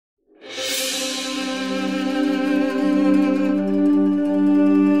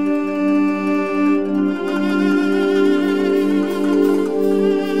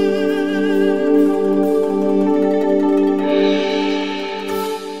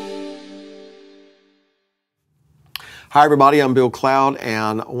Hi everybody, I'm Bill Cloud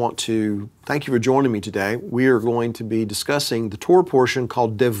and I want to thank you for joining me today. We are going to be discussing the Torah portion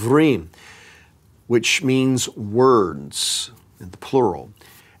called DEVARIM, which means words in the plural.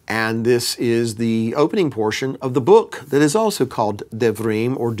 And this is the opening portion of the book that is also called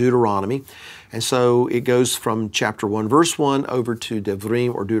DEVARIM or Deuteronomy. And so it goes from chapter 1 verse 1 over to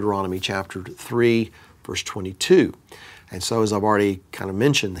DEVARIM or Deuteronomy chapter 3 verse 22. And so, as I've already kind of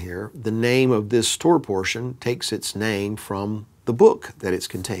mentioned here, the name of this Torah portion takes its name from the book that it's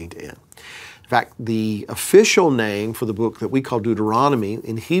contained in. In fact, the official name for the book that we call Deuteronomy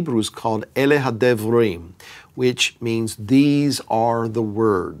in Hebrew is called Ele HaDevarim, which means these are the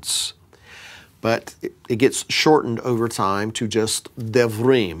words. But it gets shortened over time to just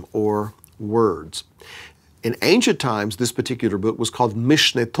Devarim, or words. In ancient times, this particular book was called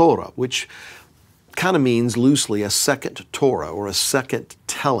Mishneh Torah, which kind of means loosely a second Torah or a second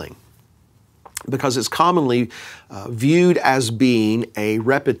telling, because it's commonly viewed as being a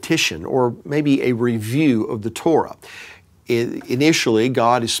repetition or maybe a review of the Torah. Initially,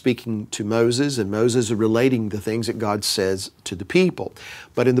 God is speaking to Moses, and Moses is relating the things that God says to the people.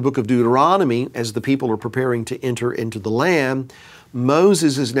 But in the book of Deuteronomy, as the people are preparing to enter into the land,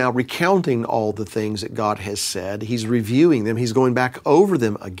 Moses is now recounting all the things that God has said. He's reviewing them. He's going back over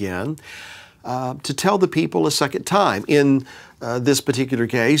them again to tell the people a second time. In this particular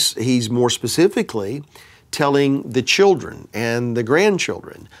case, he's more specifically telling the children and the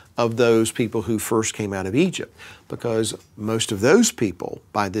grandchildren of those people who first came out of Egypt, because most of those people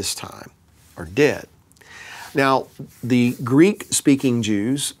by this time are dead. Now, the Greek-speaking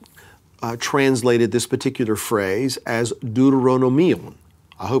Jews translated this particular phrase as Deuteronomion,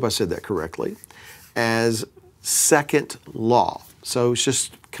 I hope I said that correctly, as second law. So it's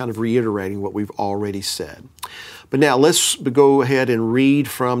just kind of reiterating what we've already said. But now let's go ahead and read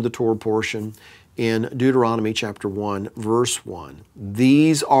from the Torah portion in Deuteronomy chapter 1, verse 1.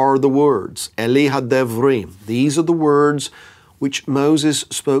 These are the words, Ele HaDevarim. These are the words which Moses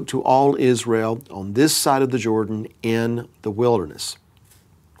spoke to all Israel on this side of the Jordan in the wilderness.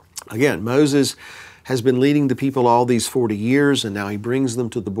 Again, Moses has been leading the people all these 40 years, and now he brings them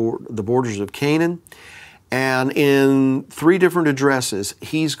to the borders of Canaan. And in 3 different addresses,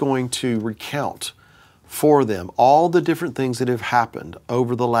 he's going to recount for them all the different things that have happened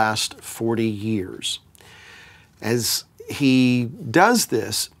over the last 40 years. As he does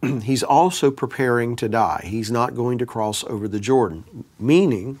this, he's also preparing to die. He's not going to cross over the Jordan,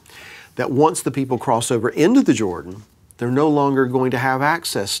 meaning that once the people cross over into the Jordan, they're no longer going to have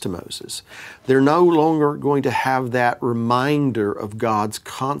access to Moses. They're no longer going to have that reminder of God's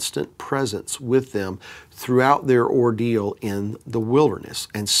constant presence with them throughout their ordeal in the wilderness.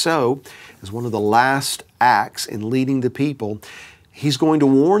 And so, as one of the last acts in leading the people, he's going to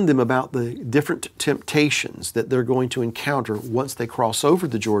warn them about the different temptations that they're going to encounter once they cross over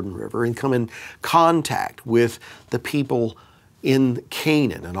the Jordan River and come in contact with the people in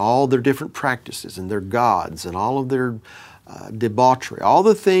Canaan and all their different practices and their gods and all of their debauchery, all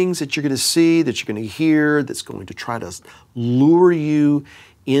the things that you're going to see, that you're going to hear, that's going to try to lure you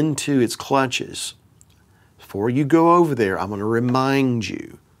into its clutches. Before you go over there, I'm going to remind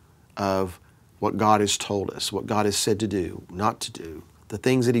you of what God has told us, what God has said to do, not to do, the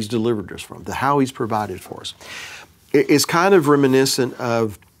things that He's delivered us from, how He's provided for us. It's kind of reminiscent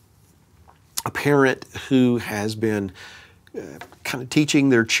of a parent who has been kind of teaching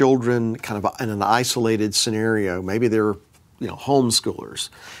their children kind of in an isolated scenario. Maybe they're homeschoolers,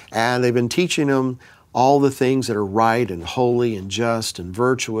 and they've been teaching them all the things that are right and holy and just and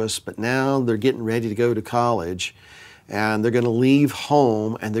virtuous, but now they're getting ready to go to college, and they're going to leave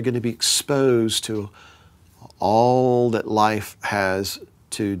home, and they're going to be exposed to all that life has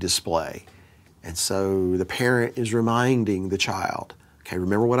to display. And so the parent is reminding the child, okay,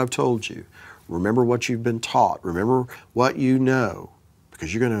 remember what I've told you. Remember what you've been taught. Remember what you know,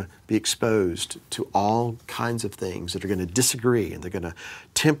 because you're going to be exposed to all kinds of things that are going to disagree and they're going to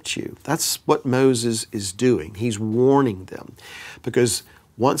tempt you. That's what Moses is doing. He's warning them, because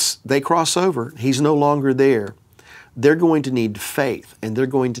once they cross over, he's no longer there. They're going to need faith, and they're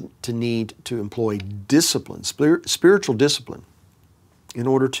going to need to employ discipline, spiritual discipline, in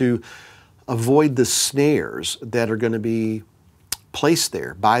order to avoid the snares that are going to be placed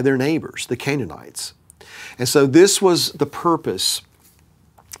there by their neighbors, the Canaanites. And so this was the purpose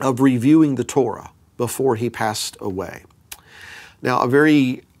of reviewing the Torah before he passed away. Now, a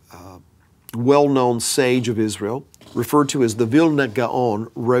very well-known sage of Israel, referred to as the Vilna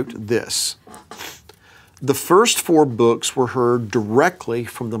Gaon, wrote this: the first 4 books were heard directly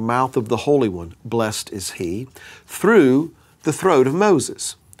from the mouth of the Holy One, blessed is He, through the throat of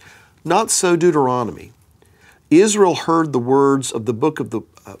Moses. Not so Deuteronomy. Israel heard the words of the book of the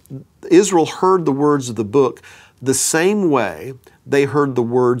Israel heard the words of the book the same way they heard the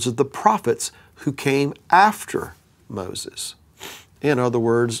words of the prophets who came after Moses. In other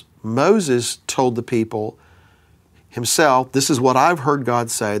words, Moses told the people himself, this is what I've heard God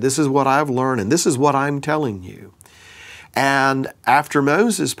say, this is what I've learned, and this is what I'm telling you. And after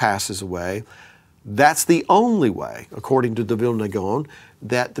Moses passes away, that's the only way, according to the Vilna Gaon,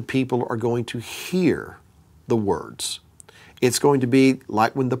 that the people are going to hear the words. It's going to be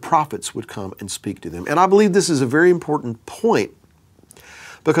like when the prophets would come and speak to them. And I believe this is a very important point,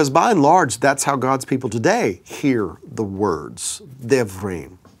 because by and large, that's how God's people today hear the words,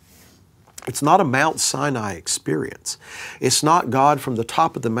 DEVARIM. It's not a Mount Sinai experience. It's not God from the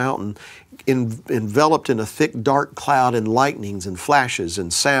top of the mountain enveloped in a thick dark cloud and lightnings and flashes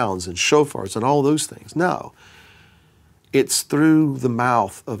and sounds and shofars and all those things. No. It's through the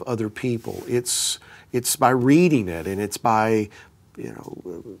mouth of other people. It's by reading it, and it's by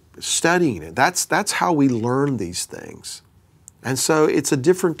studying it. That's how we learn these things. And so it's a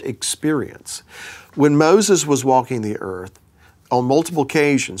different experience. When Moses was walking the earth, on multiple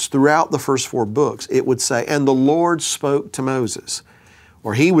occasions throughout the first 4 books, it would say, and the Lord spoke to Moses.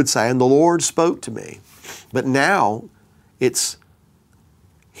 Or he would say, and the Lord spoke to me. But now it's,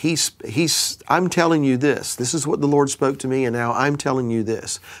 I'm telling you this. This is what the Lord spoke to me, and now I'm telling you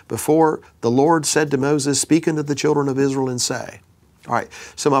this. Before, the Lord said to Moses, speak unto the children of Israel and say. All right,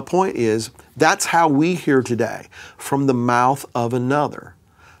 so my point is, that's how we hear today, from the mouth of another.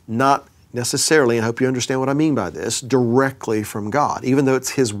 Not necessarily, and I hope you understand what I mean by this, directly from God, even though it's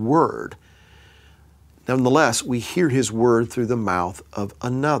His Word. Nonetheless, we hear His Word through the mouth of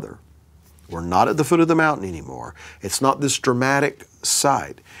another. We're not at the foot of the mountain anymore. It's not this dramatic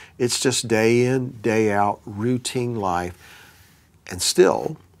sight. It's just day in, day out, routine life. And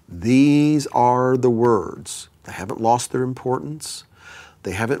still, these are the words. They haven't lost their importance.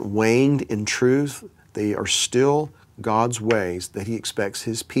 They haven't waned in truth. They are still God's ways that He expects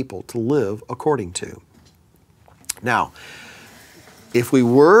His people to live according to. Now, if we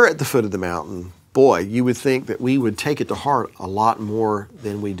were at the foot of the mountain, boy, you would think that we would take it to heart a lot more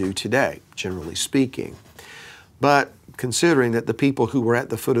than we do today, generally speaking. But considering that the people who were at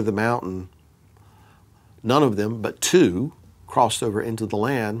the foot of the mountain, none of them but 2 crossed over into the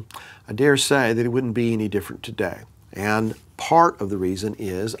land, I dare say that it wouldn't be any different today. And part of the reason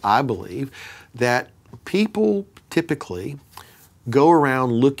is, I believe, that people typically go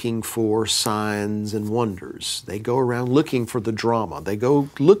around looking for signs and wonders. They go around looking for the drama. They go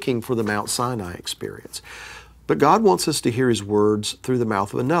looking for the Mount Sinai experience. But God wants us to hear His words through the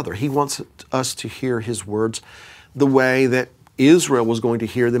mouth of another. He wants us to hear His words the way that Israel was going to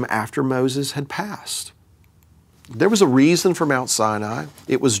hear them after Moses had passed. There was a reason for Mount Sinai.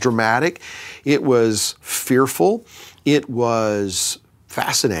 It was dramatic. It was fearful. It was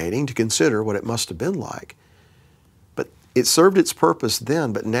fascinating to consider what it must have been like. But it served its purpose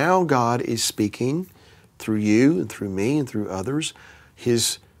then. But now God is speaking through you and through me and through others,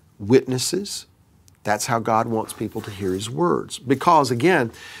 His witnesses. That's how God wants people to hear His words. Because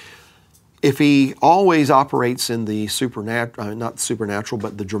again, if He always operates in the supernatural, not supernatural,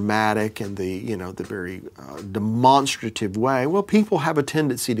 but the dramatic and the very demonstrative way, well, people have a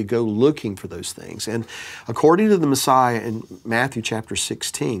tendency to go looking for those things. And according to the Messiah in Matthew chapter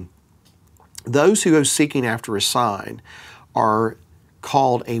 16, those who go seeking after a sign are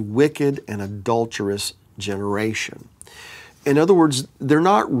called a wicked and adulterous generation. In other words, they're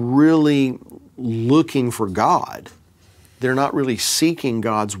not really looking for God. They're not really seeking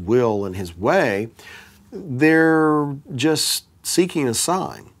God's will and His way. They're just seeking a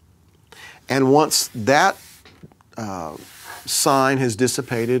sign. And once that sign has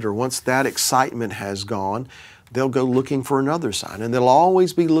dissipated, or once that excitement has gone, they'll go looking for another sign. And they'll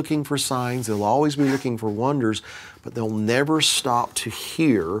always be looking for signs. They'll always be looking for wonders, but they'll never stop to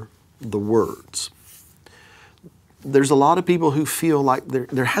hear the words. There's a lot of people who feel like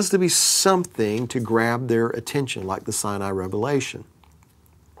there has to be something to grab their attention, like the Sinai revelation.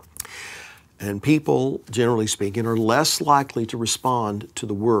 And people, generally speaking, are less likely to respond to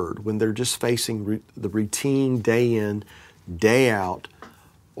the Word when they're just facing the routine, day in, day out,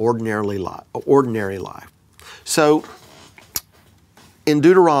 ordinary life. So, in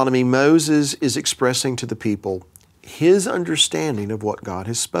Deuteronomy, Moses is expressing to the people his understanding of what God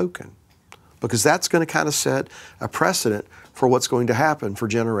has spoken, because that's going to kind of set a precedent for what's going to happen for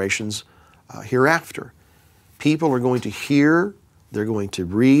generations hereafter. People are going to hear, they're going to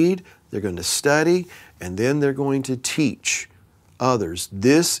read, they're going to study, and then they're going to teach others.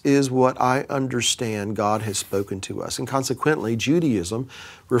 This is what I understand God has spoken to us. And consequently, Judaism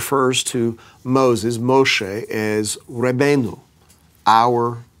refers to Moses, Moshe, as Rebbeinu,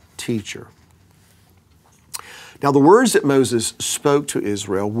 our teacher. Now, the words that Moses spoke to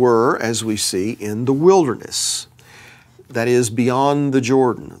Israel were, as we see, in the wilderness. That is, beyond the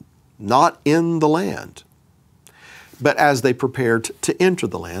Jordan, not in the land, but as they prepared to enter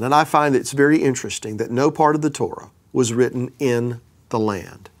the land. And I find it's very interesting that no part of the Torah was written in the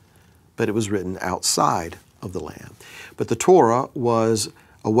land, but it was written outside of the land. But the Torah was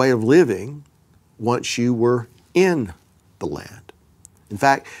a way of living once you were in the land. In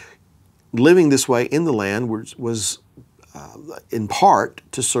fact, living this way in the land was in part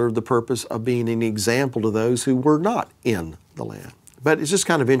to serve the purpose of being an example to those who were not in the land. But it's just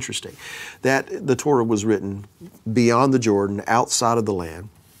kind of interesting that the Torah was written beyond the Jordan, outside of the land.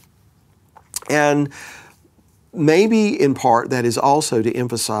 And maybe in part that is also to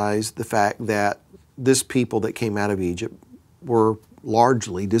emphasize the fact that this people that came out of Egypt were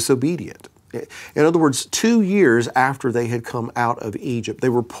largely disobedient. In other words, 2 years after they had come out of Egypt, they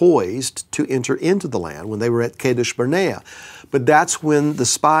were poised to enter into the land when they were at Kadesh Barnea. But that's when the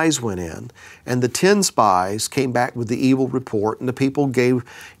spies went in, and the 10 spies came back with the evil report, and the people gave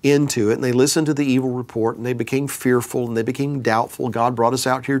into it, and they listened to the evil report, and they became fearful, and they became doubtful. God brought us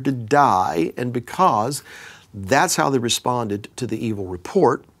out here to die, and because that's how they responded to the evil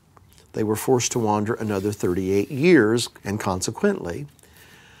report, they were forced to wander another 38 years, and consequently,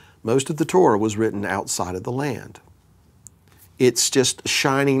 most of the Torah was written outside of the land. It's just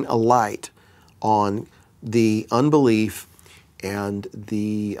shining a light on the unbelief and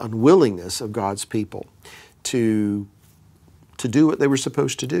the unwillingness of God's people to do what they were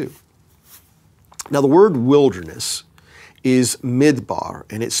supposed to do. Now, the word wilderness is midbar,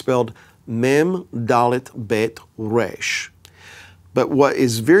 and it's spelled Mem Dalet Bet Resh. But what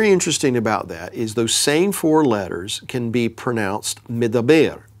is very interesting about that is those same 4 letters can be pronounced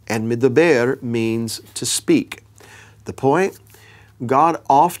Medaber, and Medaber means to speak. The point? God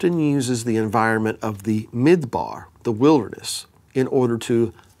often uses the environment of the midbar, the wilderness, in order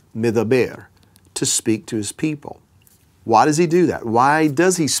to Medaber, to speak to His people. Why does He do that? Why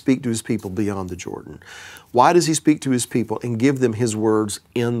does He speak to His people beyond the Jordan? Why does He speak to His people and give them His words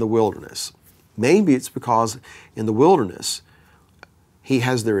in the wilderness? Maybe it's because in the wilderness, He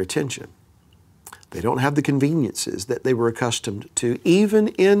has their attention. They don't have the conveniences that they were accustomed to, even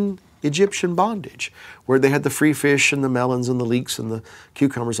in Egyptian bondage, where they had the free fish and the melons and the leeks and the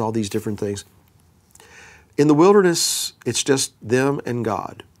cucumbers, all these different things. In the wilderness, it's just them and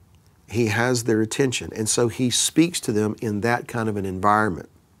God. He has their attention, and so He speaks to them in that kind of an environment.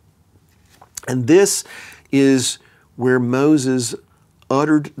 And this is where Moses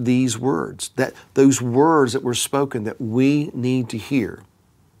uttered these words, that those words that were spoken that we need to hear.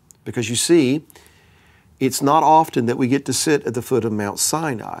 Because you see, it's not often that we get to sit at the foot of Mount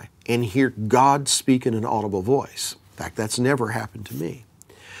Sinai and hear God speak in an audible voice. In fact, that's never happened to me.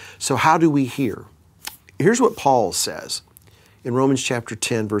 So how do we hear? Here's what Paul says in Romans chapter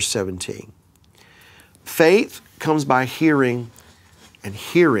 10, verse 17. Faith comes by hearing, and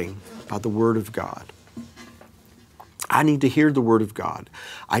hearing by the Word of God. I need to hear the Word of God.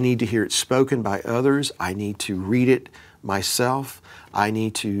 I need to hear it spoken by others. I need to read it myself. I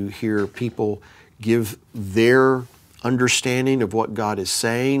need to hear people give their understanding of what God is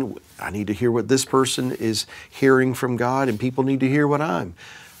saying. I need to hear what this person is hearing from God, and people need to hear what I'm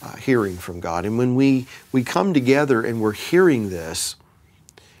hearing from God. And when we come together and we're hearing this,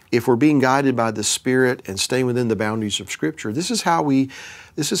 if we're being guided by the Spirit and staying within the boundaries of Scripture, this is how we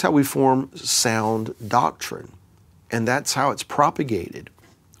form sound doctrine. And that's how it's propagated.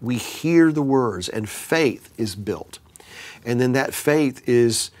 We hear the words, and faith is built. And then that faith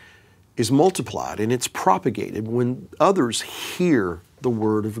is multiplied and it's propagated when others hear the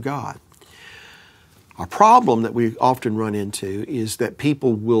Word of God. A problem that we often run into is that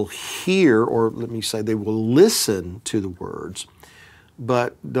people will hear, or let me say they will listen to the words,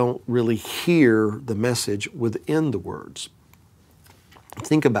 but don't really hear the message within the words.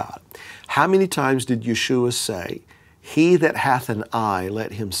 Think about it. How many times did Yeshua say, "He that hath an eye,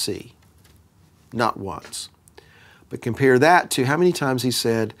 let him see"? Not once. But compare that to how many times He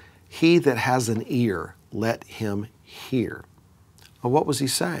said, "He that has an ear, let him hear." Well, what was He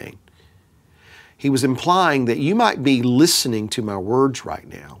saying? He was implying that you might be listening to my words right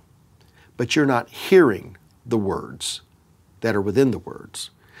now, but you're not hearing the words that are within the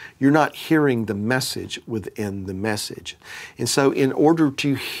words. You're not hearing the message within the message. And so in order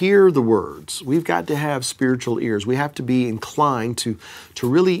to hear the words, we've got to have spiritual ears. We have to be inclined to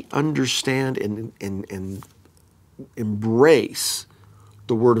really understand and embrace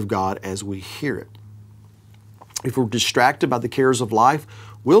the Word of God as we hear it. If we're distracted by the cares of life,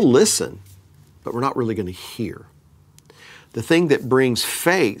 we'll listen, but we're not really going to hear. The thing that brings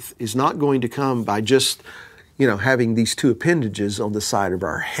faith is not going to come by just, having these two appendages on the side of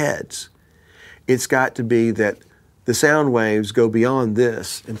our heads. It's got to be that the sound waves go beyond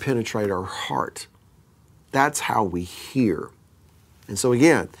this and penetrate our heart. That's how we hear. And so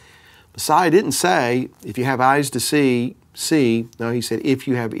again, Messiah didn't say, if you have eyes to see, see. No, he said, if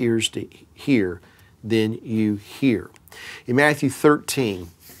you have ears to hear, then you hear. In Matthew 13,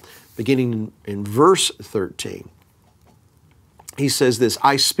 beginning in verse 13, he says this,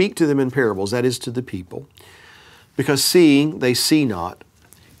 I speak to them in parables, that is to the people, because seeing they see not,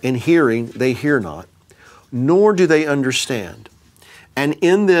 and hearing they hear not, nor do they understand. And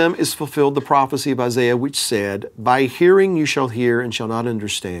in them is fulfilled the prophecy of Isaiah, which said, by hearing you shall hear and shall not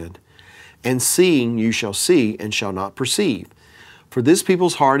understand, and seeing you shall see and shall not perceive. For this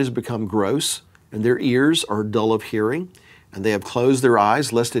people's heart has become gross, and their ears are dull of hearing, and they have closed their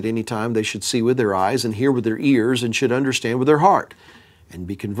eyes, lest at any time they should see with their eyes, and hear with their ears, and should understand with their heart, and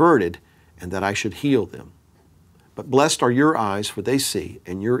be converted, and that I should heal them. But blessed are your eyes, for they see,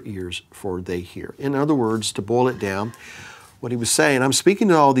 and your ears, for they hear. In other words, to boil it down, what he was saying, I'm speaking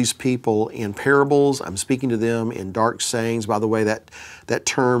to all these people in parables, I'm speaking to them in dark sayings. By the way, that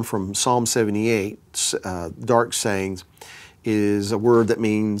term from Psalm 78, dark sayings, is a word that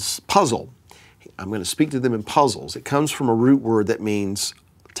means puzzle. I'm going to speak to them in puzzles. It comes from a root word that means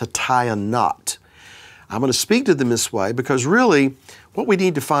to tie a knot. I'm going to speak to them this way because really what we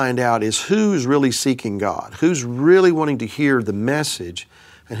need to find out is who's really seeking God, who's really wanting to hear the message,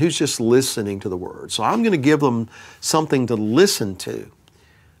 and who's just listening to the Word. So I'm going to give them something to listen to,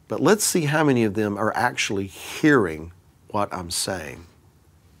 but let's see how many of them are actually hearing what I'm saying.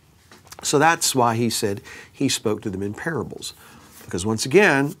 So that's why he said he spoke to them in parables, because once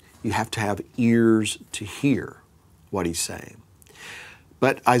again, you have to have ears to hear what he's saying.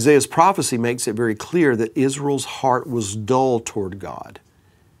 But Isaiah's prophecy makes it very clear that Israel's heart was dull toward God.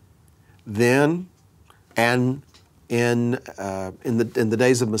 Then, and in the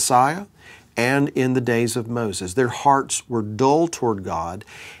days of Messiah, and in the days of Moses, their hearts were dull toward God,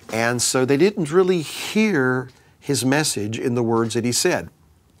 and so they didn't really hear his message in the words that he said.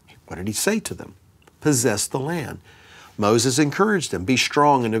 What did he say to them? Possess the land. Moses encouraged them, be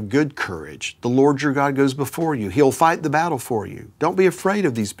strong and of good courage. The Lord your God goes before you. He'll fight the battle for you. Don't be afraid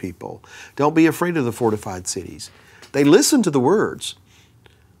of these people. Don't be afraid of the fortified cities. They listened to the words,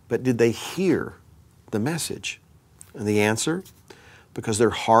 but did they hear the message? And the answer, because their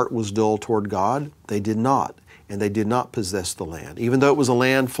heart was dull toward God, they did not. And they did not possess the land, even though it was a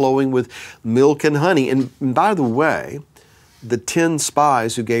land flowing with milk and honey. And by the way, the 10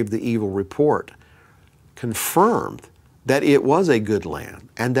 spies who gave the evil report confirmed that it was a good land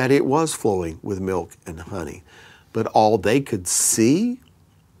and that it was flowing with milk and honey. But all they could see,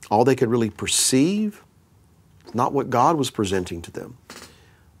 all they could really perceive, not what God was presenting to them,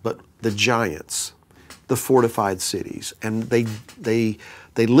 but the giants, the fortified cities. And they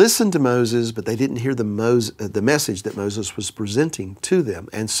listened to Moses, but they didn't hear the message that Moses was presenting to them.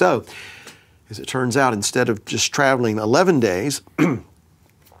 And so, as it turns out, instead of just traveling 11 days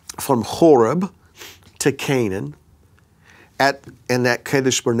from Horeb to Canaan, and at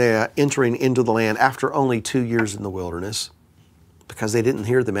Kadesh Barnea, entering into the land after only 2 years in the wilderness, because they didn't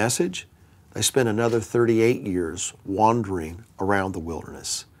hear the message, they spent another 38 years wandering around the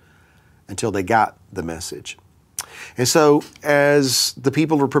wilderness until they got the message. And so as the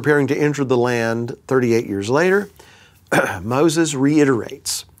people were preparing to enter the land 38 years later, Moses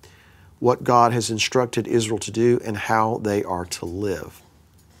reiterates what God has instructed Israel to do and how they are to live.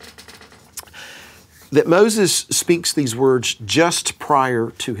 That Moses speaks these words just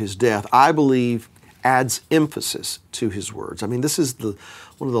prior to his death, I believe, adds emphasis to his words. I mean, this is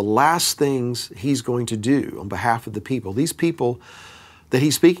one of the last things he's going to do on behalf of the people. These people that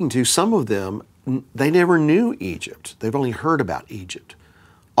he's speaking to, some of them, they never knew Egypt. They've only heard about Egypt.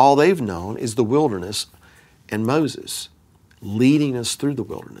 All they've known is the wilderness and Moses leading us through the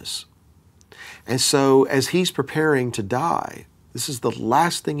wilderness. And so as he's preparing to die, this is the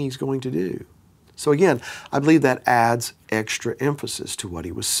last thing he's going to do. So again, I believe that adds extra emphasis to what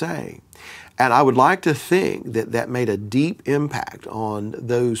he was saying. And I would like to think that that made a deep impact on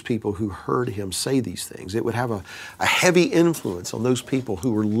those people who heard him say these things. It would have a heavy influence on those people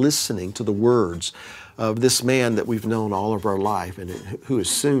who were listening to the words of this man that we've known all of our life and who is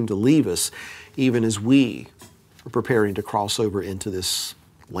soon to leave us, even as we are preparing to cross over into this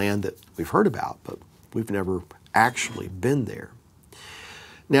land that we've heard about, but we've never actually been there.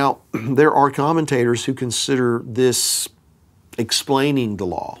 Now, there are commentators who consider this explaining the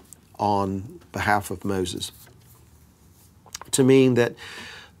law on behalf of Moses to mean that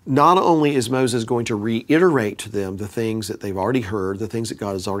not only is Moses going to reiterate to them the things that they've already heard, the things that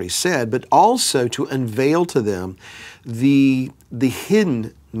God has already said, but also to unveil to them the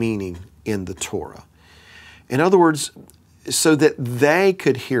hidden meaning in the Torah. In other words, so that they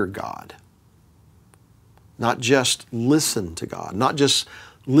could hear God, not just listen to God, not just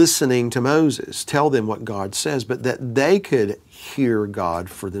listening to Moses tell them what God says, but that they could hear God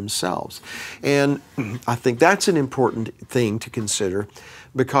for themselves. And I think that's an important thing to consider,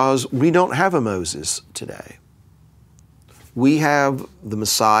 because we don't have a Moses today. We have the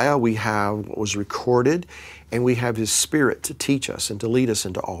Messiah, we have what was recorded, and we have His Spirit to teach us and to lead us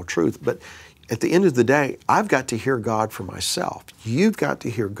into all truth. But at the end of the day, I've got to hear God for myself. You've got to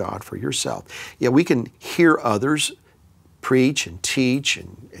hear God for yourself. Yeah, we can hear others preach and teach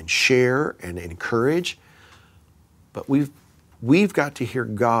and share and encourage, but we've got to hear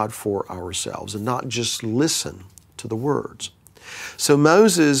God for ourselves and not just listen to the words. So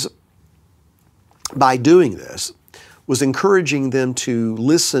Moses, by doing this, was encouraging them to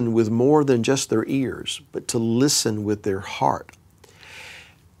listen with more than just their ears, but to listen with their heart,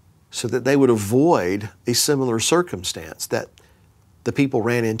 so that they would avoid a similar circumstance that the people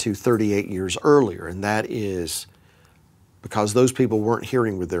ran into 38 years earlier, and that is because those people weren't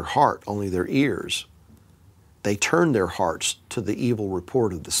hearing with their heart, only their ears. They turned their hearts to the evil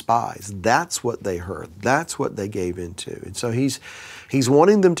report of the spies. That's what they heard. That's what they gave into. And so he's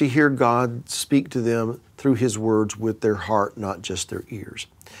wanting them to hear God speak to them through His words with their heart, not just their ears.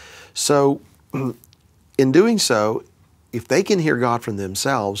 So in doing so, if they can hear God from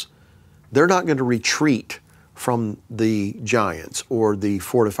themselves, they're not going to retreat from the giants or the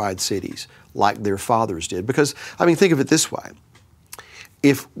fortified cities like their fathers did. Because, I mean, think of it this way.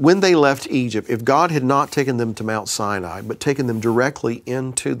 If when they left Egypt, if God had not taken them to Mount Sinai, but taken them directly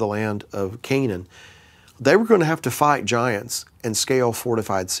into the land of Canaan, they were going to have to fight giants and scale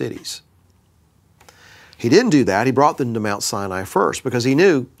fortified cities. He didn't do that. He brought them to Mount Sinai first because He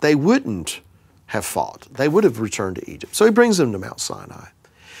knew they wouldn't have fought. They would have returned to Egypt. So He brings them to Mount Sinai.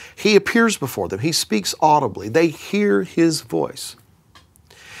 He appears before them. He speaks audibly. They hear His voice.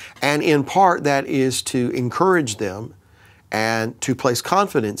 And in part, that is to encourage them and to place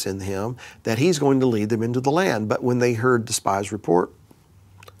confidence in Him that He's going to lead them into the land. But when they heard the spies' report,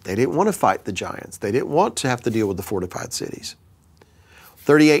 they didn't want to fight the giants. They didn't want to have to deal with the fortified cities.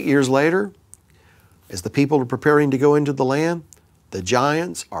 38 years later, as the people are preparing to go into the land, the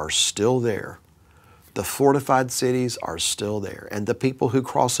giants are still there. The fortified cities are still there. And the people who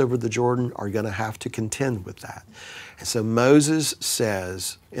cross over the Jordan are going to have to contend with that. And so Moses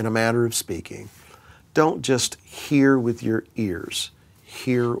says, in a manner of speaking, don't just hear with your ears,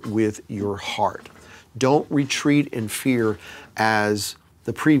 hear with your heart. Don't retreat in fear as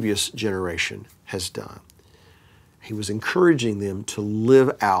the previous generation has done. He was encouraging them to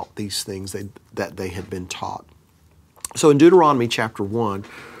live out these things that they had been taught. So in Deuteronomy chapter 1,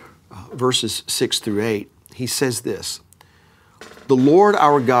 verses 6 through 8, he says this, "The Lord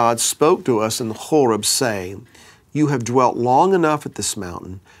our God spoke to us in the Horeb, saying, You have dwelt long enough at this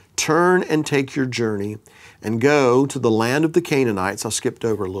mountain. Turn and take your journey and go to the land of the Canaanites." I skipped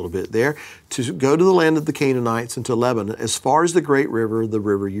over a little bit there. "To go to the land of the Canaanites and to Lebanon, as far as the great river, the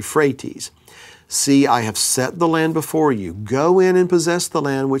river Euphrates. See, I have set the land before you. Go in and possess the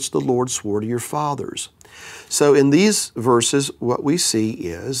land which the Lord swore to your fathers." So in these verses, what we see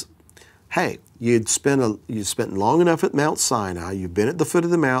is, hey, you'd spent long enough at Mount Sinai. You've been at the foot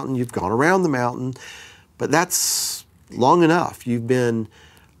of the mountain. You've gone around the mountain. But that's long enough. You've been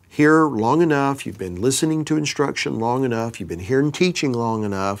here long enough. You've been listening to instruction long enough. You've been hearing teaching long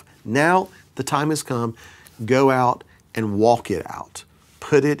enough. Now the time has come. Go out and walk it out.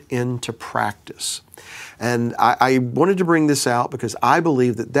 Put it into practice. And I wanted to bring this out because I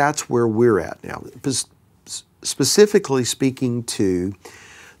believe that that's where we're at now. Specifically speaking to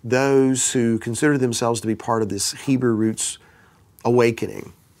those who consider themselves to be part of this Hebrew roots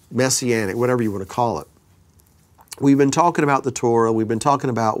awakening, messianic, whatever you want to call it. We've been talking about the Torah. We've been talking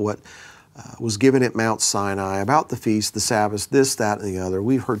about what was given at Mount Sinai, about the feast, the Sabbath, this, that, and the other.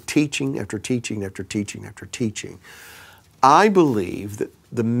 We've heard teaching after teaching after teaching after teaching. I believe that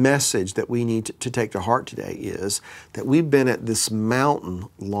the message that we need to take to heart today is that we've been at this mountain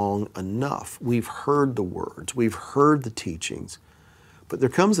long enough. We've heard the words. We've heard the teachings. But there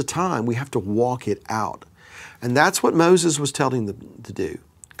comes a time we have to walk it out. And that's what Moses was telling them to do.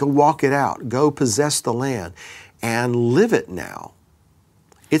 Go walk it out. Go possess the land and live it now.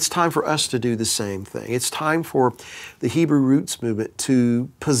 It's time for us to do the same thing. It's time for the Hebrew Roots movement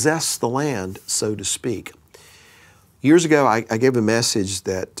to possess the land, so to speak. Years ago, I gave a message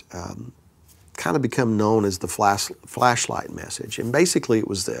that kind of become known as the flashlight message. And basically it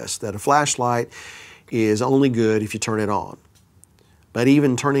was this, that a flashlight is only good if you turn it on. But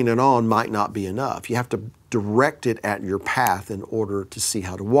even turning it on might not be enough. You have to direct it at your path in order to see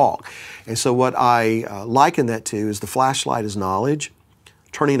how to walk. And so what I liken that to is the flashlight is knowledge,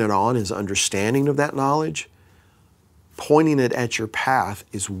 turning it on is understanding of that knowledge, pointing it at your path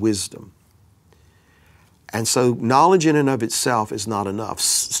is wisdom. And so knowledge in and of itself is not enough.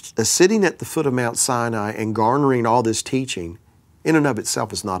 Sitting at the foot of Mount Sinai and garnering all this teaching in and of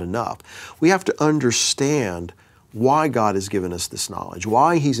itself is not enough. We have to understand why God has given us this knowledge,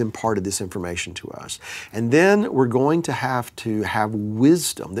 why He's imparted this information to us. And then we're going to have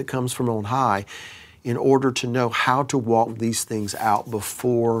wisdom that comes from on high in order to know how to walk these things out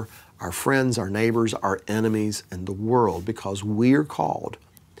before our friends, our neighbors, our enemies, and the world, because we're called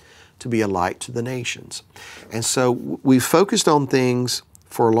to be a light to the nations. And so we've focused on things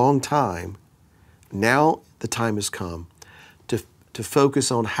for a long time. Now the time has come to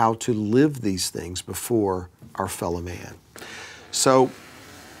focus on how to live these things before our fellow man. So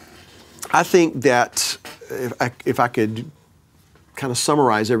I think that if I could kind of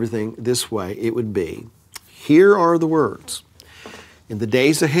summarize everything this way, it would be, here are the words. In the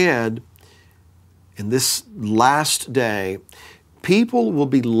days ahead, in this last day, people will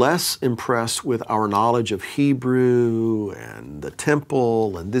be less impressed with our knowledge of Hebrew and the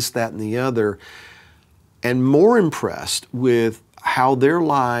temple and this, that, and the other, and more impressed with how their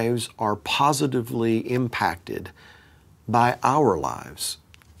lives are positively impacted by our lives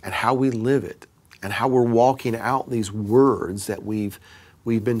and how we live it and how we're walking out these words that we've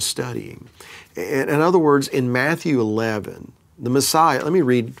been studying. In other words, in Matthew 11, the Messiah, let me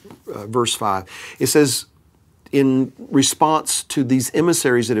read verse 5. It says, in response to these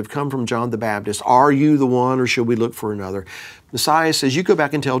emissaries that have come from John the Baptist, are you the one or should we look for another? Messiah says, you go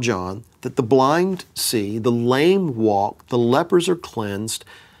back and tell John that the blind see, the lame walk, the lepers are cleansed,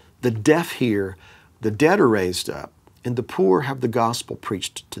 the deaf hear, the dead are raised up, and the poor have the gospel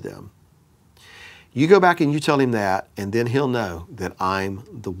preached to them. You go back and you tell him that, and then he'll know that I'm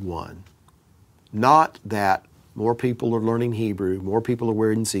the one. Not that more people are learning Hebrew, more people are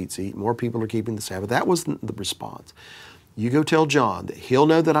wearing tzitzit, more people are keeping the Sabbath. That wasn't the response. You go tell John that he'll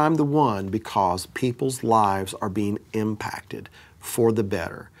know that I'm the one because people's lives are being impacted for the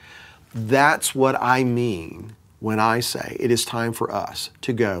better. That's what I mean when I say it is time for us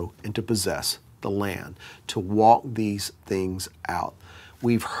to go and to possess the land, to walk these things out.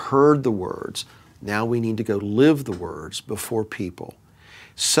 We've heard the words. Now we need to go live the words before people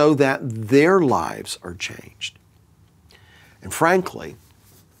so that their lives are changed. And frankly,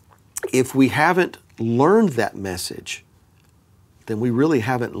 if we haven't learned that message, then we really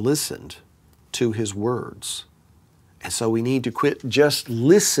haven't listened to His words. And so we need to quit just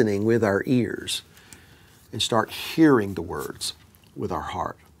listening with our ears and start hearing the words with our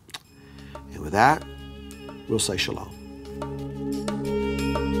heart. And with that, we'll say shalom.